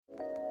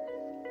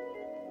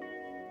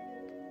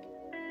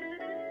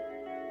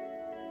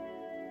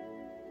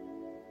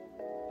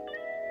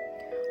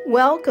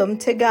Welcome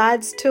to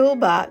God's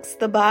Toolbox,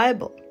 the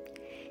Bible.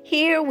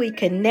 Here we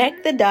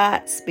connect the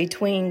dots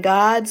between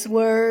God's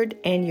Word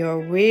and your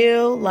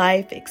real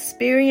life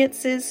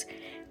experiences,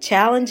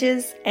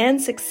 challenges,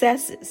 and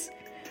successes.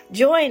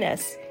 Join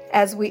us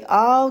as we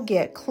all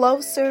get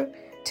closer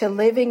to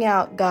living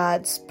out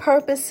God's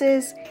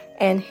purposes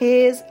and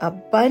His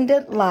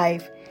abundant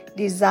life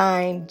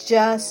designed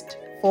just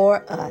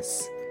for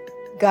us.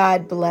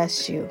 God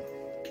bless you.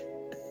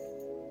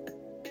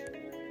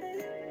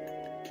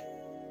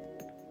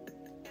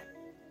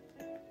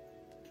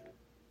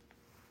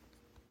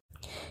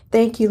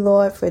 Thank you,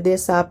 Lord, for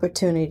this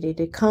opportunity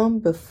to come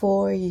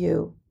before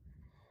you,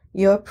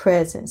 your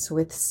presence,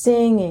 with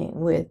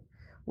singing,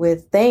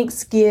 with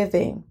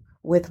thanksgiving,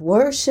 with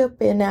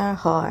worship in our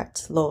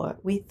hearts, Lord.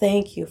 We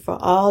thank you for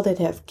all that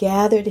have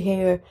gathered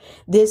here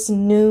this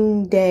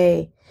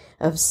noonday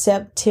of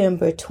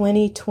September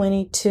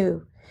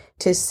 2022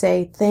 to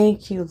say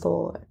thank you,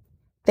 Lord.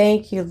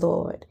 Thank you,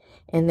 Lord.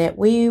 And that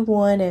we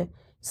want to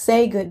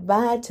say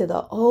goodbye to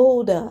the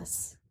old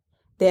us,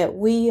 that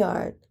we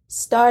are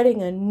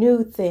starting a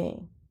new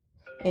thing,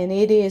 and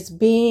it is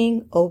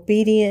being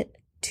obedient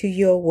to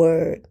your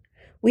word.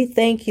 We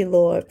thank you,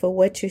 Lord, for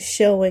what you're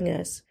showing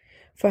us,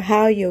 for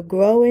how you're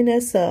growing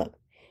us up,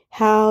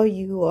 how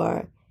you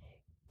are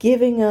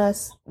giving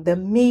us the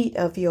meat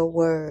of your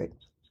word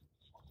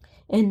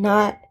and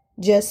not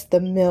just the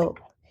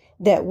milk,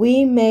 that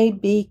we may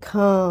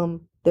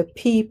become the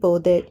people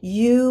that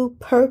you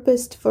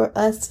purposed for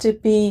us to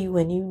be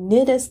when you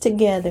knit us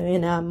together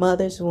in our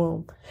mother's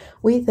womb.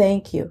 We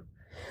thank you.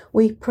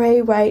 We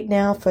pray right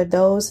now for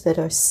those that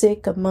are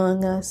sick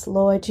among us.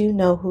 Lord, you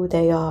know who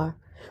they are.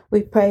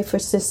 We pray for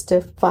Sister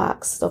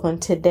Fox on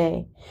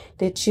today,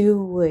 that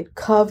you would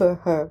cover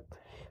her,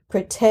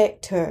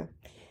 protect her,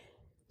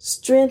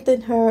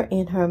 strengthen her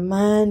in her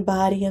mind,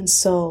 body, and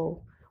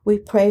soul. We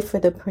pray for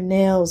the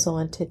Purnells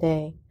on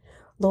today.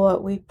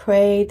 Lord, we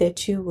pray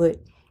that you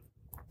would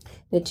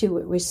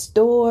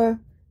restore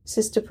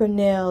Sister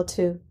Purnell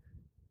to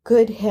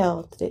good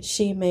health, that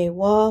she may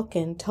walk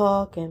and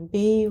talk and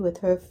be with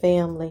her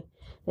family,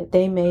 that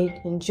they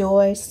may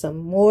enjoy some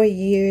more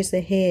years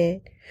ahead.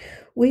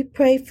 We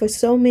pray for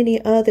so many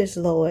others,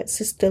 Lord.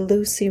 Sister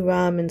Lucy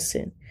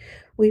Robinson.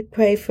 We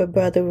pray for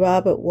Brother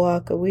Robert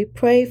Walker. We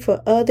pray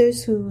for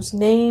others whose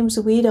names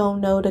we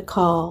don't know to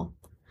call.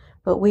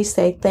 But we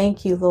say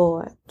thank you,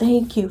 Lord.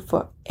 Thank you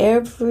for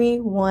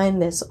everyone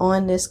that's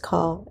on this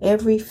call,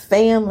 every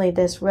family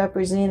that's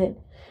represented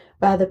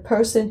by the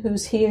person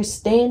who's here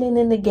standing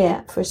in the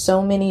gap for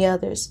so many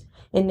others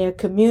in their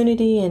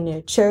community, in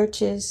their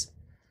churches,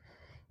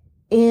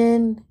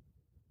 on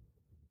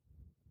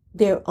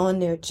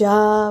their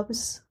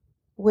jobs,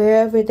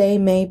 wherever they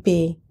may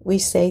be. We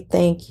say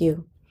thank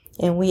you.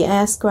 And we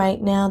ask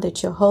right now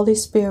that your Holy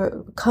Spirit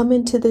will come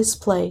into this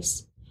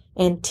place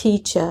and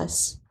teach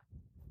us.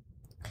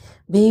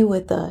 Be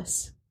with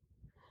us.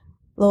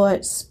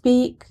 Lord,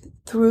 speak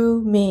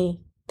through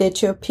me,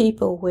 that your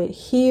people would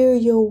hear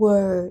your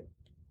word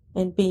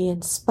and be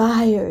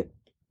inspired,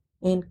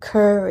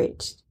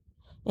 encouraged,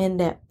 and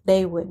that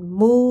they would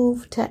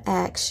move to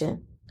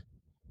action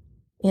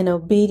in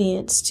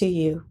obedience to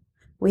you.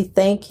 We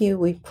thank you.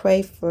 We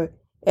pray for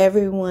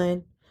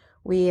everyone.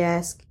 We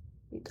ask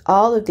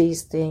all of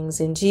these things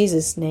in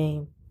Jesus'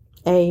 name.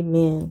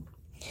 Amen.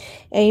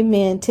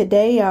 Amen.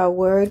 Today our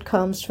word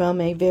comes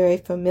from a very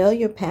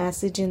familiar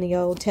passage in the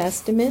Old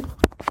Testament.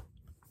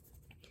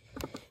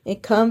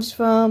 It comes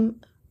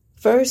from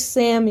 1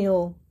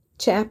 Samuel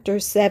chapter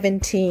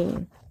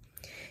 17.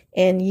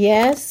 And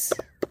yes,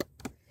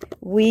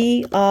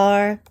 we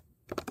are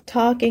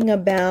talking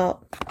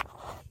about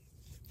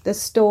the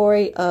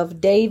story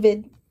of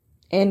David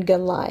and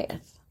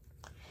Goliath.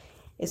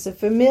 It's a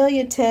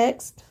familiar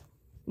text,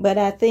 but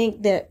I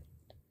think that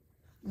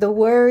the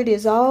word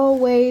is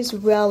always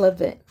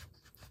relevant.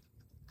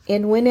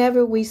 And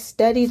whenever we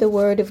study the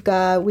word of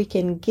God, we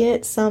can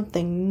get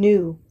something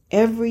new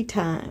every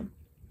time.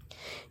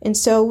 And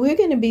so we're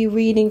going to be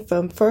reading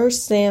from 1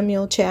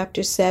 Samuel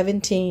chapter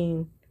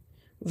 17,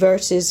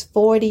 verses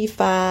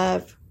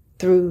 45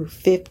 through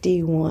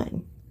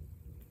 51.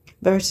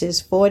 Verses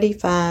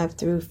 45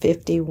 through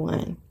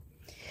 51.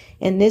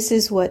 And this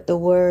is what the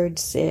word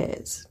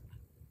says.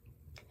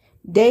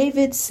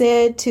 David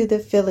said to the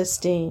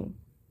Philistine,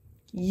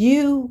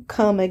 "You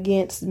come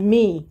against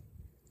me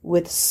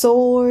with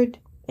sword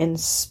and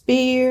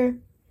spear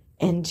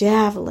and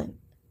javelin.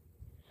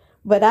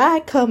 But I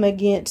come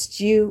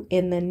against you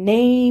in the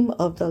name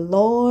of the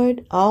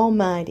Lord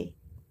Almighty,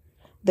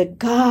 the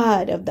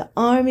God of the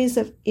armies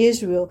of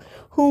Israel,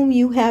 whom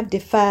you have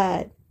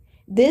defied.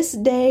 This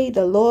day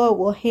the Lord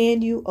will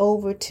hand you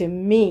over to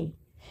me,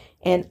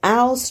 and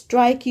I'll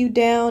strike you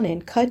down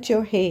and cut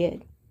your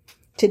head.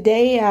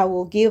 Today I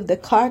will give the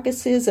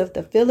carcasses of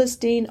the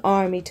Philistine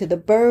army to the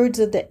birds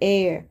of the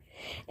air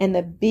and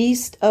the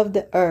beasts of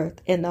the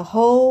earth, and the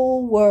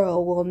whole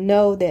world will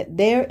know that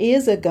there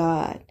is a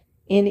God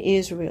in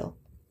Israel.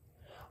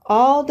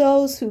 All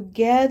those who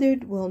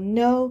gathered will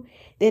know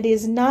that it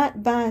is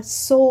not by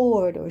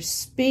sword or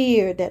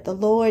spear that the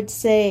Lord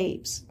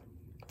saves,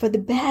 for the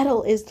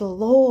battle is the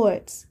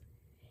Lord's,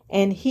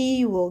 and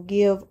he will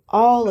give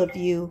all of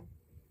you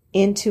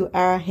into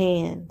our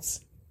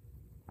hands."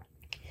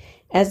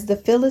 As the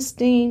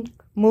Philistine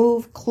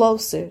moved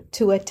closer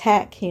to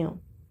attack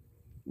him,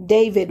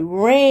 David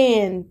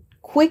ran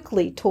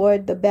quickly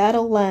toward the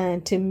battle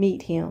line to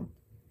meet him.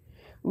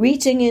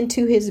 Reaching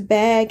into his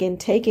bag and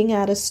taking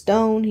out a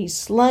stone, he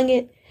slung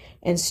it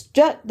and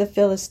struck the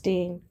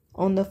Philistine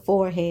on the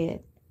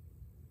forehead.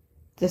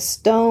 The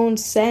stone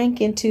sank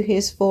into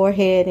his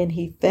forehead and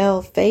he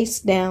fell face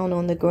down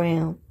on the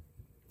ground.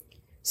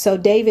 So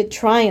David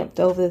triumphed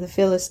over the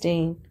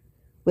Philistine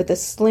with a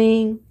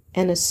sling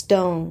and a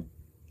stone.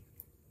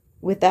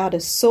 Without a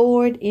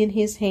sword in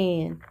his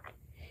hand,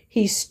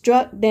 he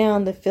struck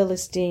down the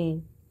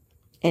Philistine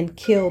and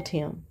killed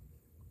him.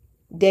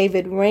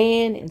 David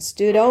ran and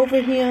stood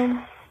over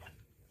him.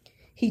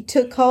 He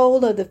took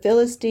hold of the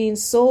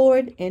Philistine's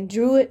sword and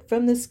drew it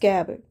from the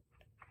scabbard.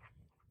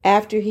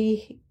 After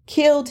he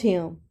killed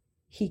him,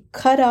 he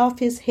cut off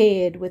his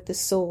head with the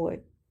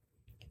sword.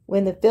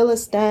 When the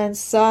Philistines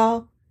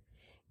saw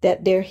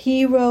that their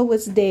hero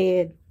was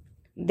dead,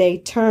 they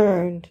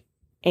turned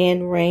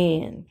and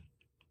ran.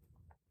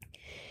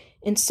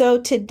 And so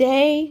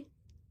today,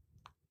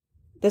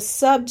 the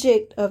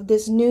subject of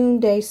this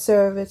noonday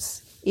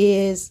service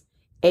is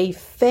a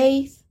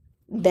faith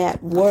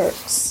that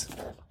works.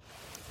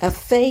 A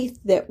faith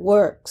that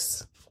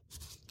works.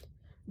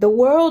 The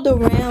world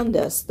around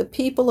us, the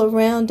people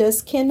around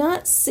us,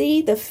 cannot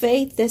see the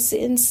faith that's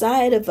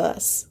inside of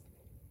us.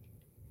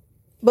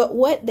 But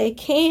what they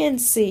can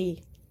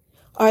see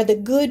are the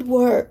good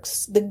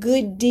works, the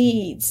good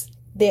deeds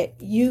that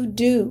you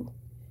do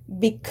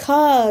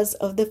because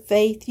of the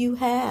faith you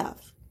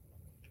have.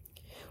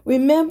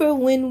 Remember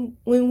when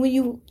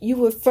you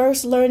were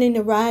first learning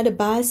to ride a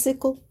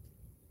bicycle?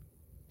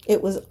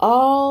 It was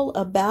all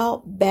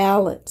about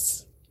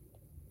balance.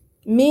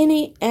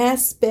 Many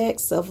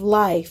aspects of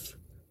life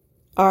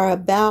are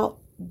about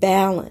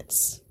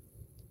balance.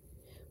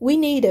 We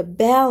need a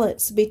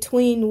balance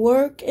between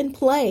work and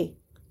play,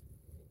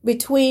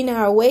 between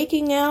our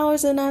waking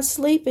hours and our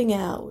sleeping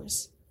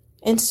hours,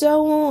 and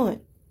so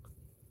on.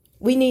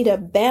 We need a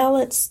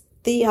balanced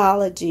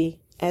theology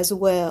as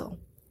well.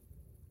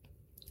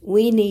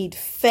 We need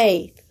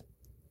faith.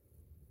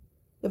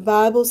 The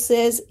Bible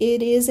says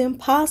it is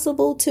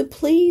impossible to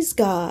please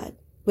God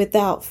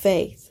without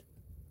faith.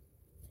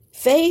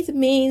 Faith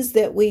means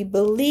that we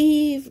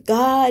believe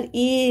God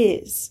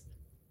is.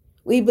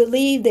 We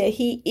believe that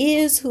he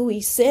is who he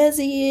says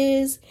he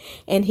is,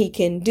 and he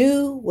can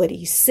do what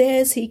he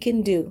says he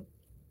can do.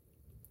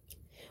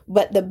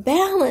 But the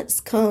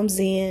balance comes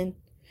in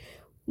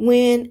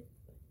when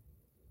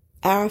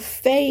our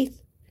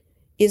faith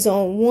is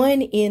on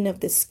one end of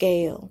the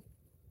scale,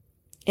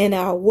 and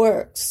our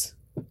works,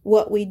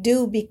 what we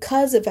do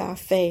because of our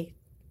faith,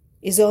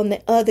 is on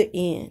the other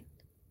end,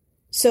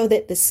 so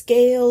that the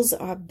scales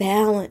are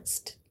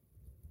balanced.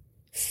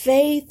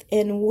 Faith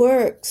and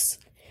works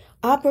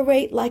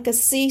operate like a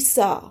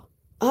seesaw,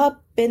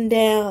 up and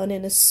down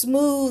in a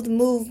smooth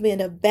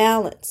movement of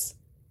balance.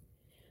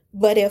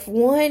 But if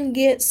one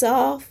gets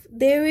off,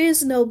 there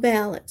is no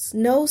balance,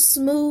 no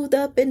smooth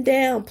up and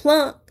down,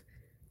 plunk,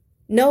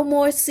 no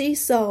more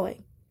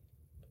seesawing.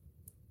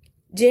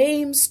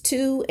 James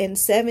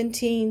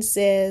 2:17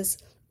 says,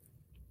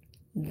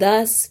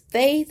 "Thus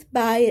faith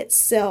by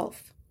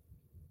itself,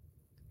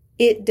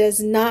 if it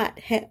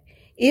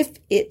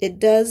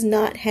does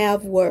not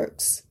have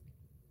works,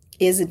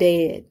 is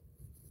dead."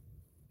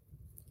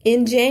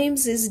 In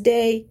James's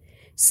day,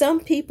 some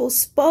people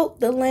spoke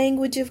the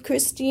language of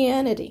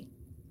Christianity.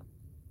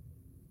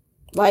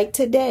 Like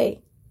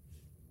today,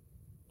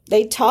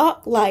 they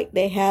talked like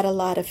they had a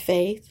lot of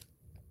faith,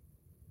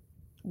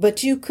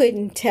 but you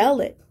couldn't tell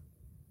it.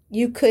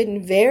 You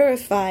couldn't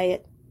verify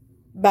it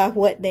by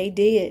what they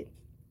did.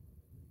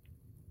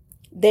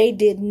 They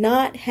did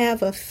not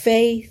have a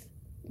faith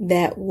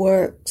that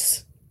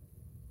works.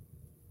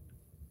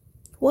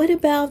 What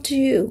about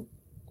you?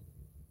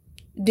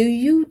 Do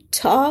you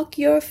talk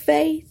your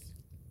faith,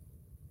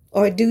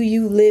 or do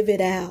you live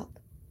it out?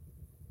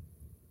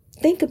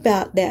 Think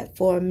about that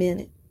for a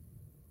minute.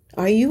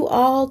 Are you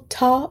all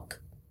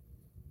talk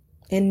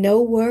and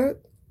no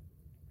work?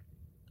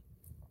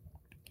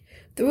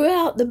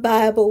 Throughout the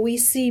Bible, we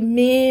see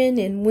men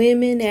and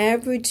women,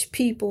 average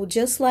people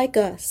just like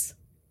us,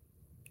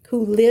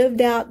 who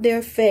lived out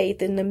their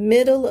faith in the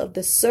middle of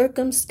the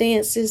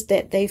circumstances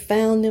that they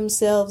found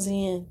themselves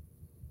in.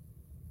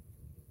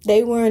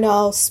 They weren't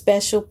all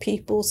special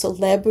people,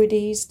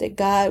 celebrities that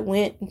God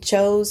went and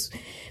chose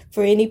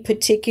for any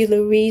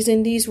particular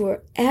reason. These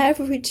were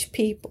average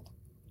people.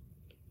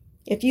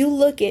 If you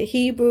look at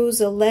Hebrews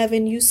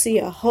 11, you see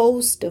a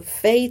host of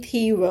faith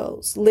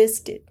heroes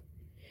listed.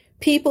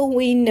 People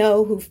we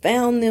know who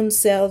found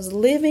themselves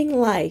living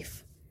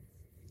life,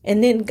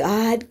 and then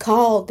God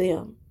called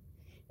them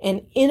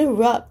and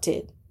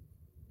interrupted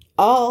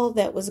all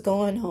that was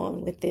going on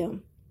with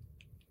them.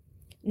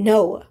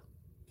 Noah,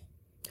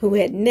 who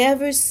had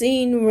never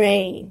seen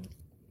rain,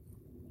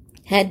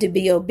 had to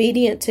be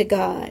obedient to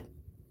God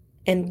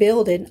and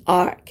build an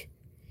ark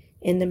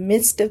in the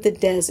midst of the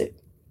desert,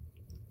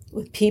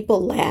 with people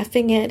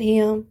laughing at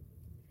him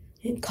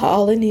and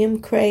calling him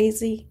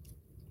crazy.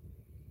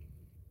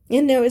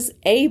 And there was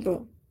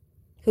Abram,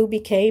 who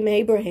became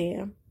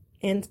Abraham,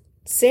 and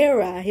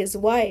Sarai, his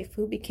wife,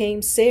 who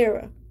became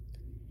Sarah.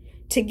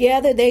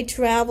 Together they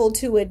traveled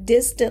to a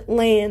distant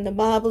land. The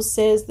Bible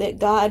says that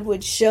God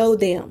would show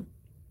them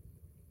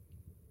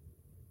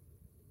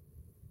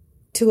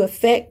to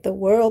affect the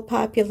world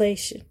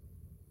population,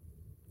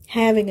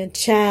 having a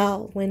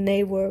child when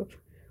they were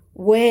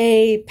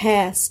way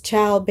past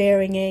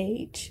childbearing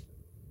age.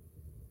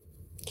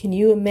 Can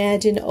you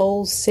imagine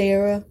old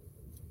Sarah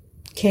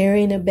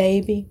carrying a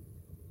baby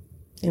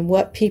and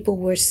what people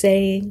were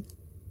saying?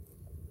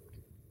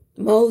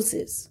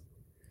 Moses,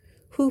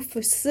 who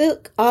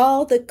forsook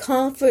all the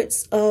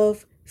comforts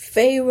of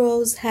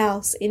Pharaoh's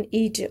house in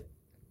Egypt,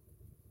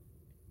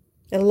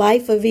 a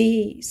life of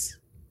ease,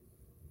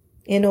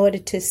 in order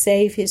to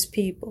save his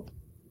people.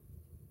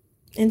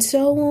 And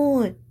so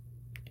on.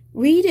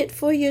 Read it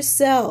for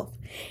yourself.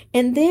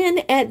 And then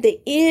at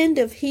the end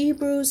of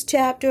Hebrews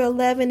chapter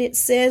 11, it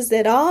says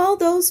that all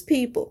those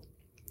people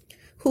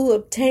who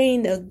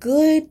obtained a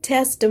good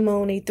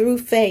testimony through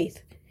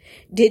faith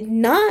did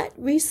not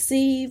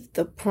receive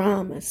the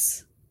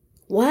promise.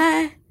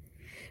 Why?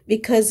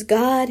 Because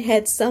God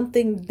had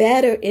something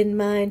better in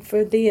mind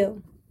for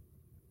them,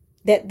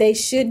 that they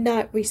should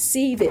not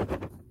receive it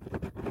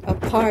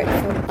apart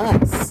from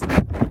us.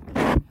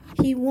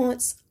 He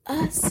wants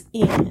us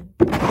in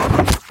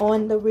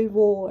on the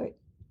reward.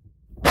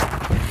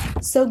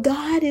 So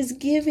God is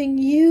giving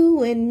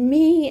you and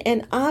me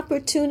an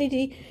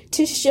opportunity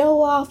to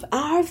show off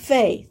our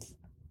faith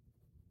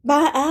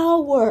by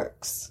our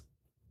works.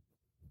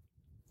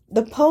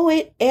 The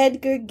poet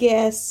Edgar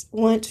Guest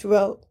once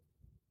wrote,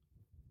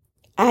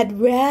 "I'd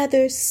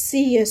rather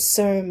see a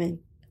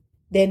sermon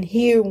than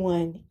hear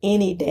one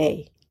any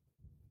day.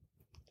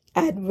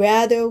 I'd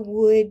rather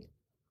one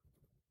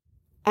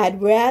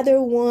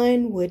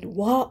would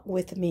walk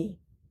with me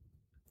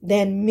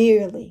than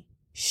merely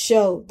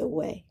show the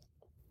way."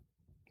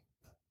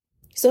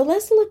 So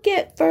let's look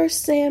at 1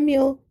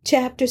 Samuel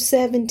chapter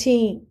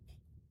 17.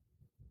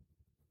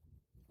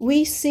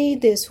 We see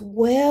this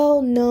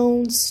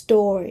well-known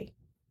story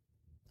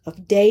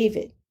of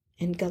David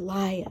and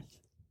Goliath.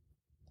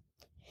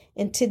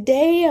 And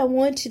today I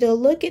want you to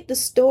look at the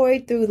story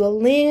through the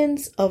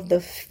lens of the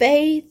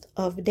faith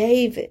of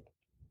David.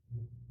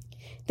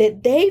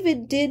 That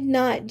David did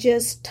not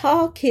just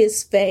talk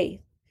his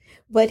faith,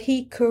 but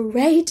he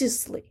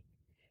courageously,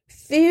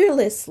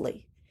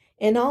 fearlessly,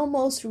 and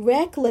almost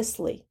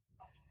recklessly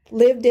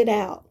lived it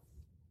out.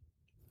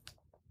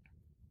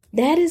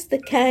 That is the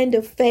kind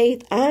of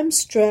faith I'm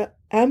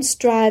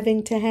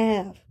striving to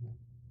have.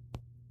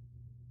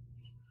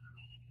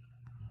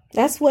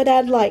 That's what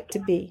I'd like to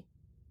be.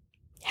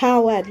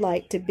 How I'd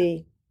like to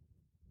be.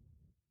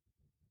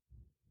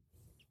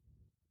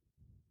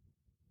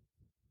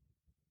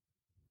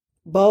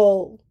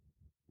 Bold,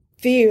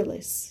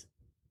 fearless,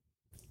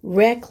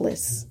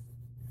 reckless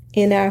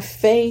in our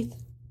faith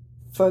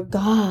for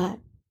God,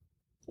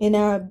 in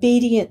our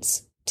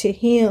obedience to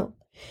Him.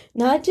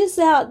 Not just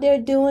out there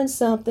doing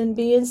something,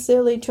 being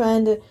silly,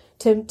 trying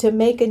to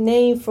make a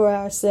name for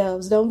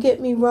ourselves. Don't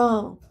get me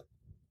wrong.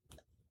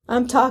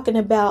 I'm talking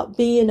about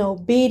being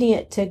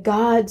obedient to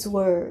God's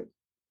word.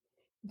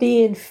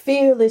 Being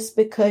fearless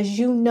because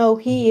you know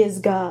He is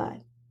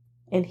God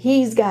and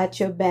He's got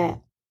your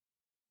back.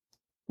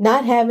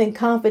 Not having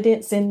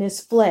confidence in this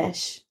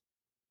flesh,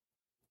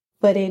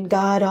 but in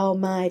God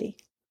Almighty.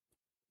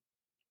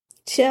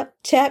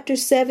 Chapter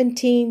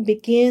 17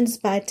 begins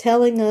by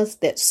telling us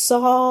that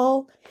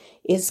Saul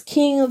is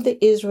king of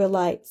the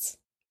Israelites,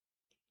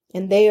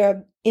 and they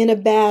are in a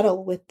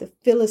battle with the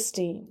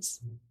Philistines.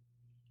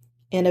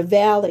 And a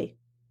valley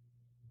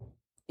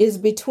is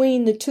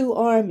between the two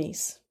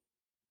armies.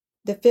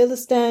 The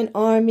Philistine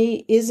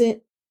army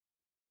isn't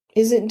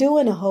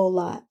doing a whole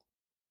lot.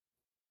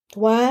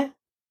 Why?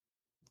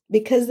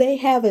 Because they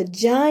have a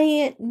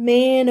giant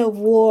man of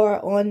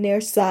war on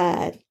their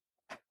side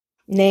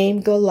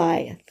named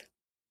Goliath.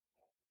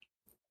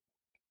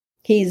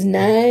 He's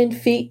 9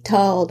 feet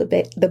tall,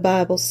 the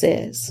Bible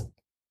says.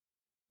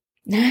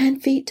 9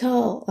 feet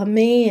tall, a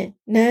man,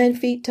 9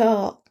 feet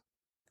tall.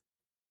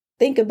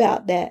 Think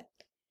about that.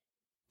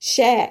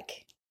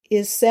 Shaq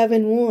is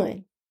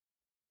 7'1".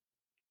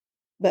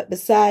 But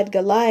beside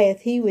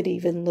Goliath, he would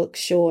even look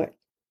short.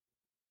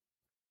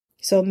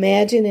 So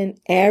imagine an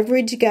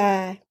average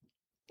guy,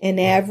 an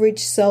average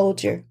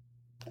soldier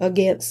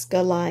against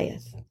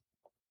Goliath.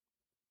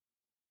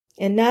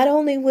 And not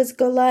only was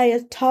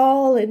Goliath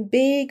tall and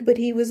big, but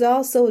he was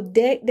also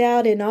decked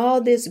out in all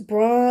this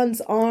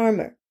bronze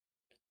armor,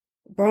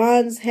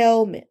 bronze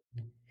helmet,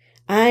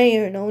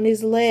 iron on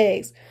his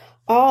legs.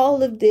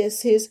 All of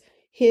this,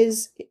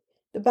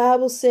 the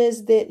Bible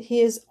says that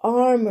his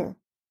armor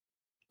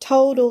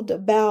totaled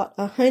about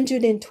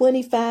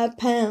 125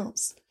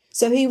 pounds.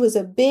 So he was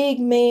a big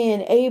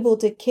man, able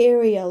to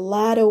carry a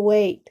lot of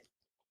weight.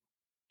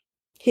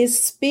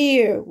 His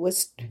spear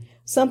was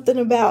something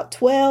about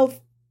 12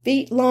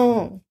 feet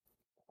long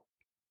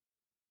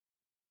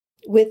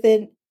with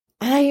an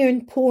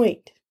iron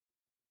point.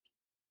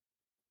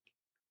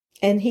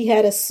 And he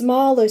had a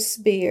smaller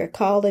spear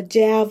called a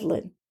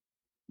javelin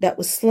that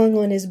was slung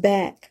on his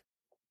back.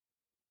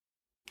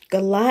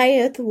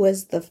 Goliath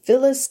was the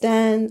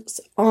Philistines'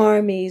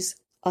 army's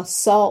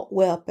assault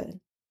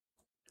weapon.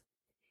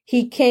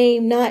 He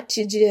came not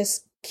to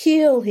just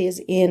kill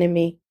his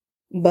enemy,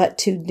 but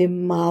to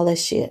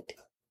demolish it.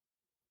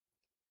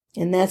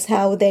 And that's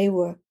how they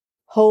were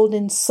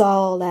holding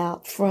Saul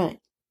out front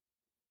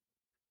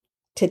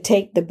to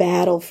take the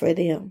battle for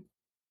them.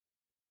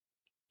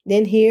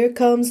 Then here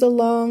comes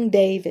along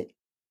David,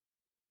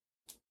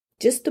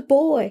 just a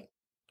boy,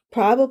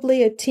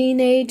 probably a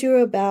teenager,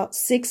 about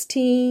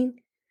 16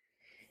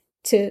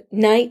 to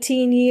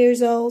 19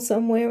 years old,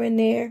 somewhere in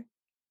there.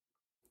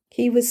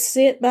 He was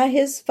sent by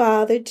his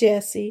father,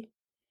 Jesse,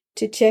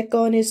 to check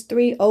on his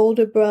 3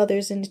 older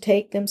brothers and to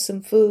take them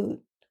some food.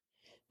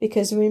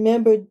 Because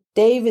remember,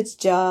 David's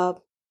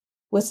job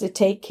was to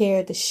take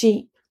care of the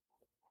sheep.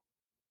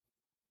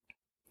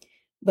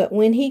 But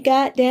when he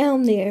got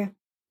down there,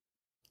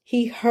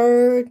 he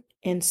heard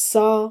and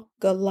saw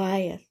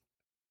Goliath.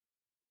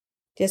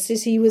 Just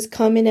as he was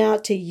coming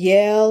out to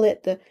yell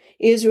at the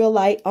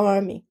Israelite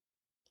army,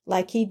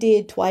 like he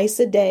did twice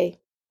a day,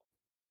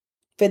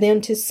 for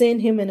them to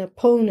send him an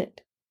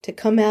opponent to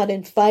come out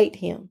and fight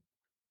him.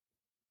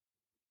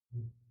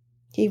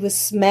 He was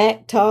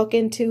smack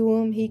talking to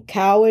him. He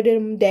cowered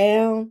him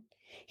down.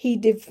 He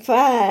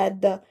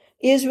defied the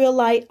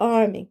Israelite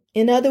army.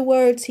 In other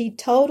words, he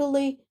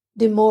totally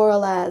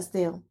demoralized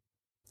them,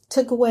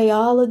 took away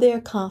all of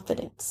their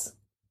confidence.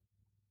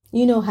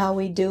 You know how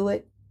we do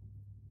it.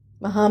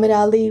 Muhammad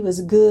Ali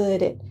was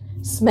good at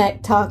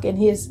smack talking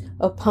his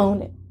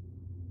opponent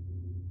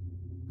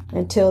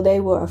until they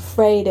were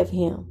afraid of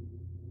him.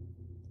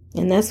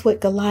 And that's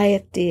what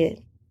Goliath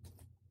did.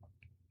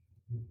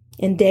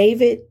 And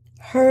David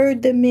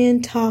heard the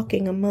men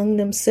talking among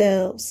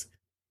themselves,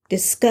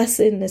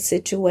 discussing the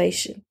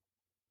situation.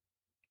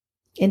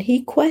 And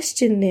he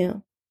questioned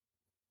them.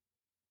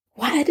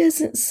 Why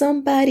doesn't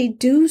somebody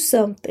do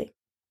something?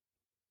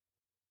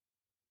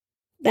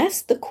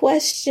 That's the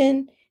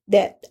question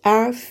that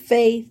our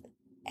faith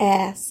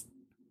asks.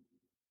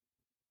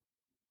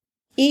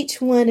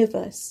 Each one of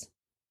us,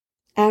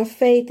 our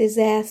faith is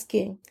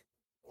asking,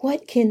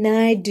 what can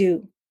I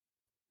do?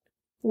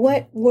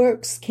 What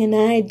works can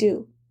I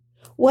do?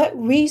 What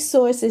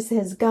resources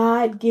has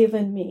God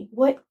given me?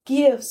 What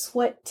gifts,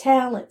 what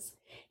talents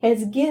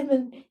has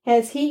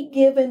He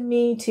given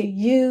me to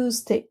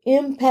use to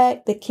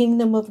impact the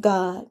kingdom of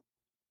God?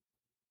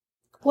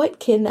 What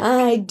can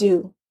I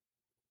do?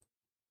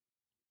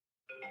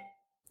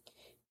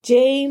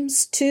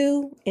 James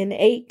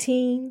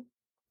 2:18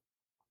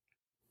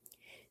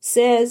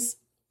 says,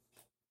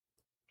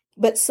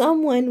 but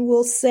someone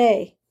will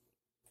say,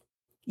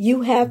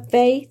 you have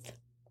faith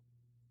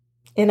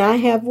and I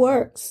have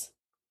works.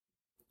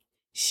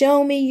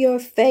 Show me your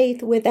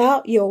faith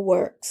without your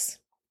works,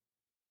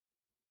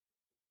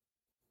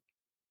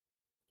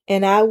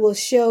 and I will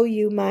show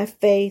you my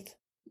faith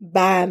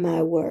by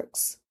my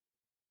works.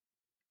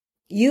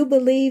 You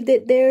believe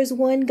that there is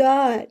one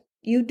God.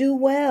 You do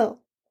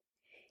well.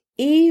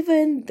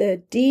 Even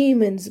the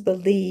demons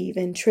believe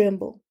and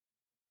tremble.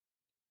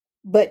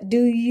 But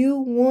do you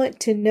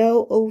want to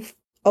know,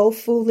 O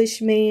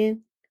foolish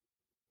man,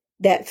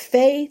 that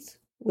faith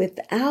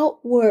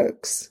without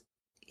works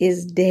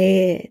is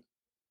dead?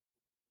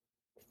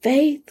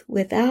 Faith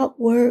without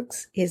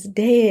works is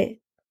dead.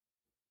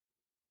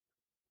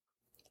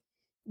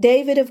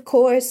 David, of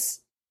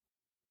course,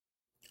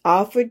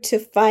 offered to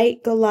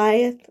fight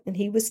Goliath, and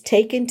he was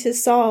taken to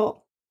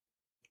Saul,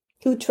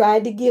 who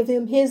tried to give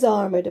him his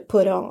armor to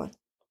put on,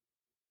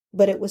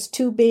 but it was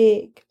too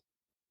big.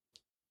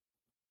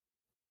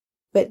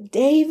 But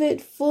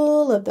David,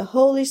 full of the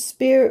Holy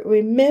Spirit,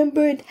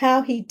 remembered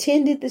how he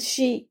tended the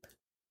sheep,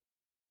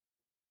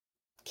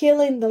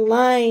 killing the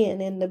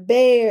lion and the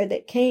bear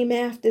that came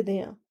after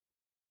them.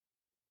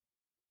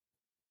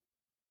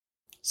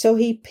 So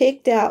he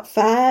picked out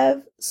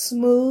 5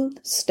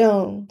 smooth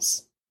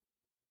stones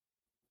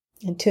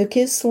and took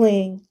his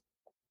sling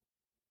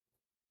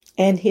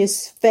and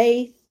his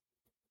faith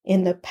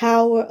in the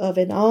power of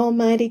an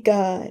almighty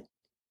God,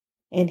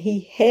 and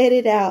he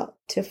headed out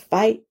to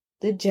fight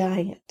the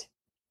giant.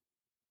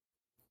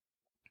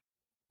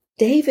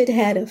 David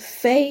had a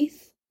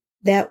faith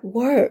that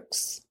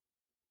works.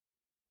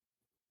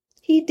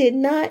 He did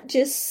not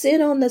just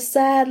sit on the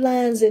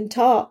sidelines and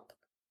talk.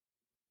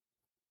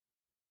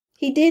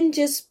 He didn't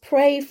just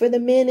pray for the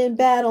men in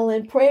battle,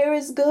 and prayer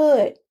is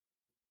good.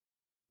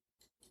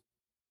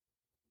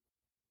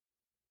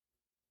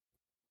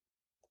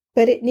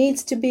 But it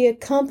needs to be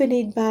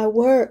accompanied by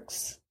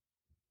works.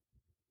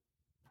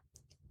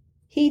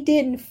 He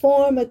didn't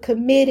form a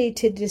committee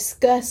to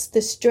discuss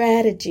the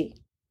strategy.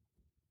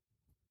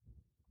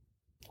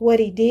 what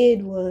he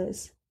did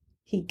was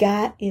he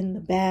got in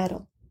the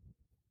battle.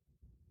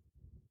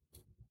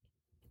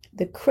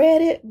 The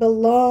credit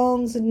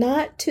belongs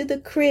not to the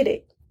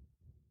critic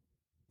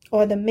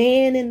or the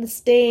man in the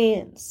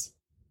stands,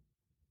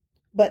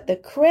 but the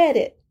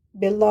credit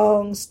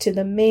belongs to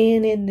the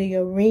man in the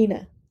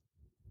arena,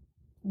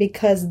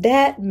 because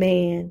that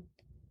man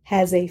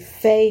has a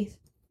faith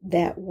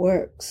that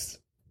works.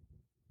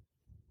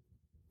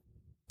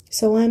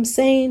 So I'm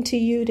saying to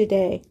you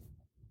today,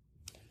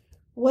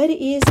 what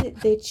is it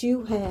that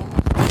you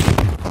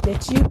have,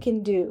 that you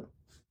can do,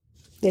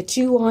 that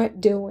you aren't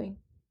doing?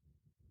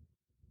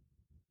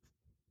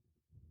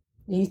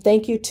 Do you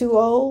think you're too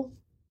old?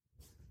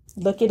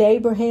 Look at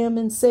Abraham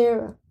and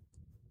Sarah.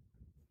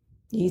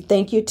 Do you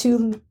think you're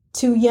too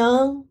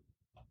young?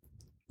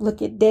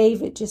 Look at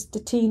David, just a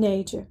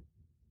teenager.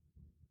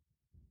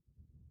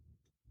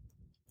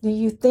 Do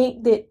you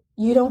think that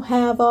you don't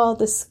have all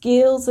the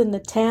skills and the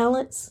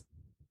talents?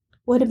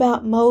 What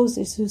about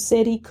Moses, who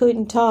said he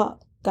couldn't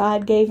talk?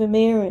 God gave him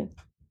Aaron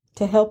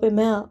to help him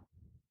out.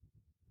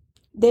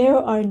 There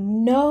are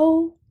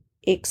no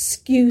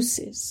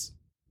excuses,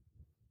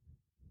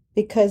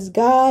 because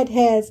God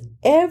has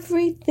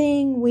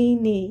everything we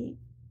need.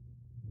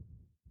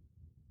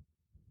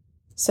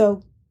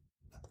 So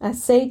I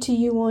say to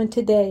you on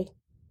today,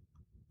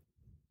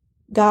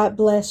 God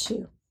bless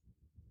you.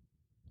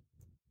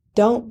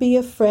 Don't be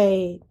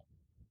afraid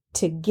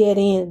to get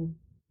in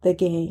the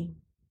game.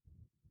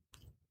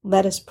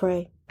 Let us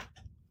pray.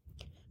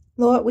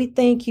 Lord, we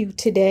thank you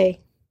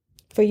today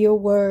for your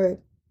word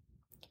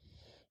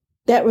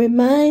that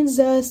reminds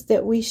us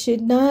that we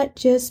should not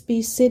just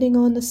be sitting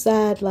on the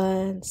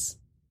sidelines,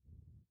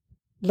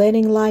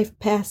 letting life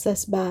pass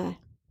us by,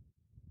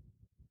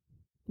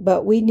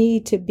 but we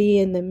need to be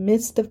in the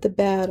midst of the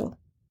battle,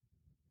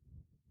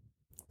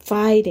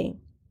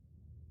 fighting,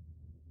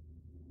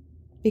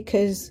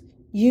 because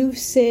you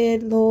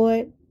said,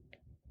 Lord,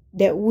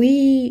 that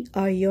we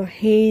are your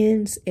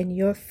hands and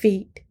your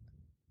feet.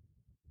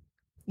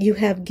 You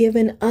have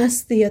given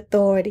us the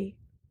authority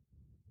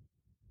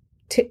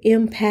to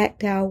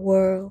impact our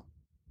world.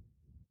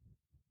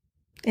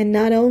 And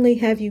not only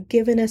have you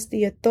given us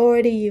the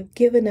authority, you've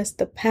given us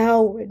the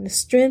power and the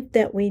strength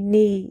that we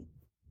need.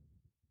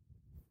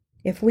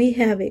 If we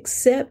have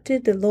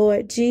accepted the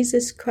Lord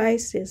Jesus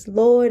Christ as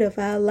Lord of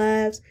our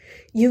lives,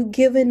 you've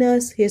given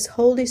us his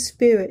Holy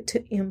Spirit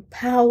to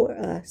empower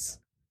us,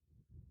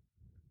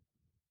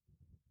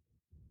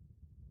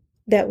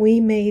 that we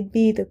may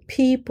be the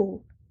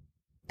people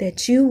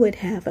that you would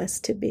have us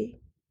to be,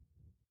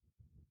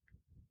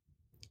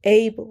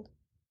 able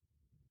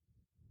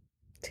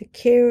to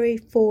carry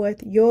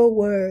forth your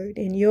word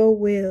and your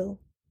will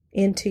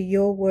into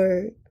your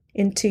word,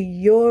 into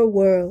your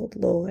world,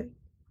 Lord.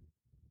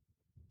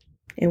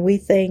 And we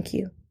thank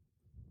you.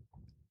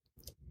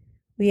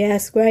 We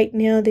ask right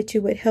now that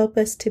you would help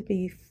us to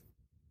be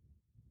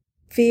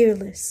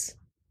fearless,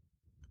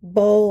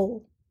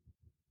 bold,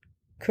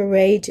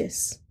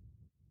 courageous,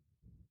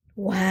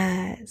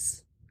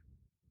 wise.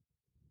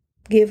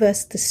 Give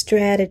us the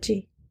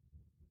strategy.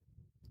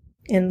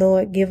 And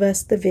Lord, give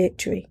us the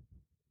victory.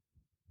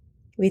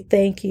 We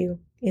thank you.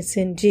 It's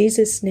in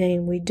Jesus'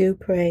 name we do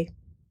pray.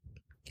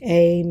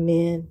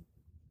 Amen.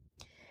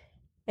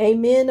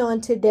 Amen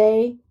on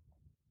today.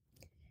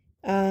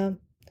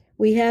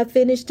 We have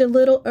finished a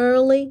little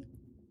early.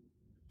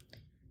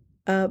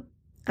 I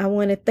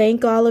want to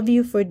thank all of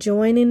you for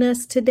joining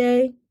us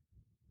today.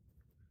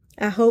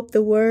 I hope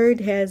the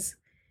word has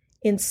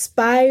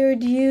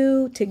inspired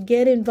you to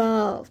get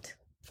involved.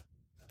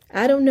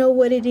 I don't know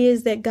what it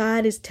is that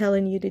God is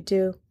telling you to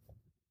do,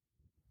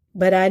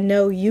 but I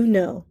know you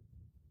know.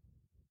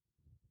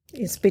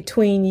 It's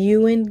between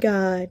you and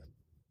God.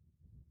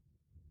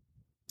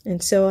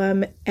 And so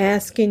I'm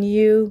asking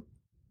you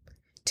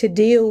to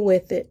deal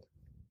with it,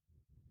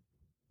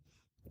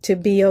 to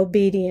be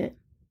obedient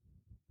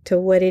to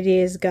what it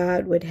is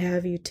God would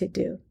have you to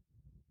do.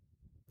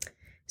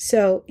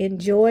 So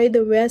enjoy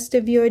the rest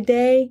of your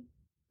day,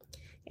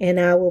 and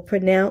I will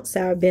pronounce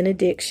our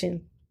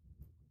benediction.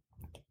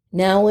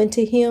 Now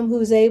unto him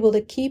who's able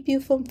to keep you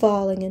from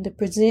falling and to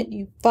present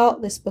you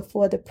faultless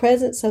before the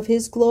presence of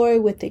his glory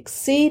with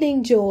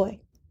exceeding joy,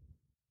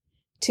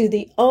 to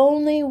the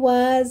only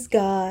wise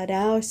God,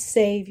 our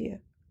Savior,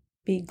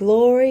 be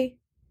glory,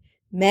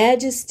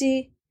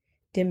 majesty,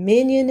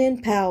 dominion,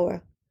 and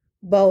power,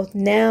 both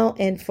now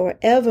and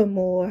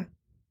forevermore.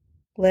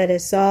 Let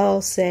us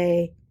all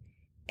say,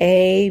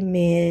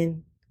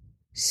 Amen.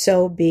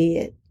 So be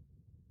it.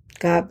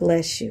 God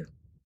bless you.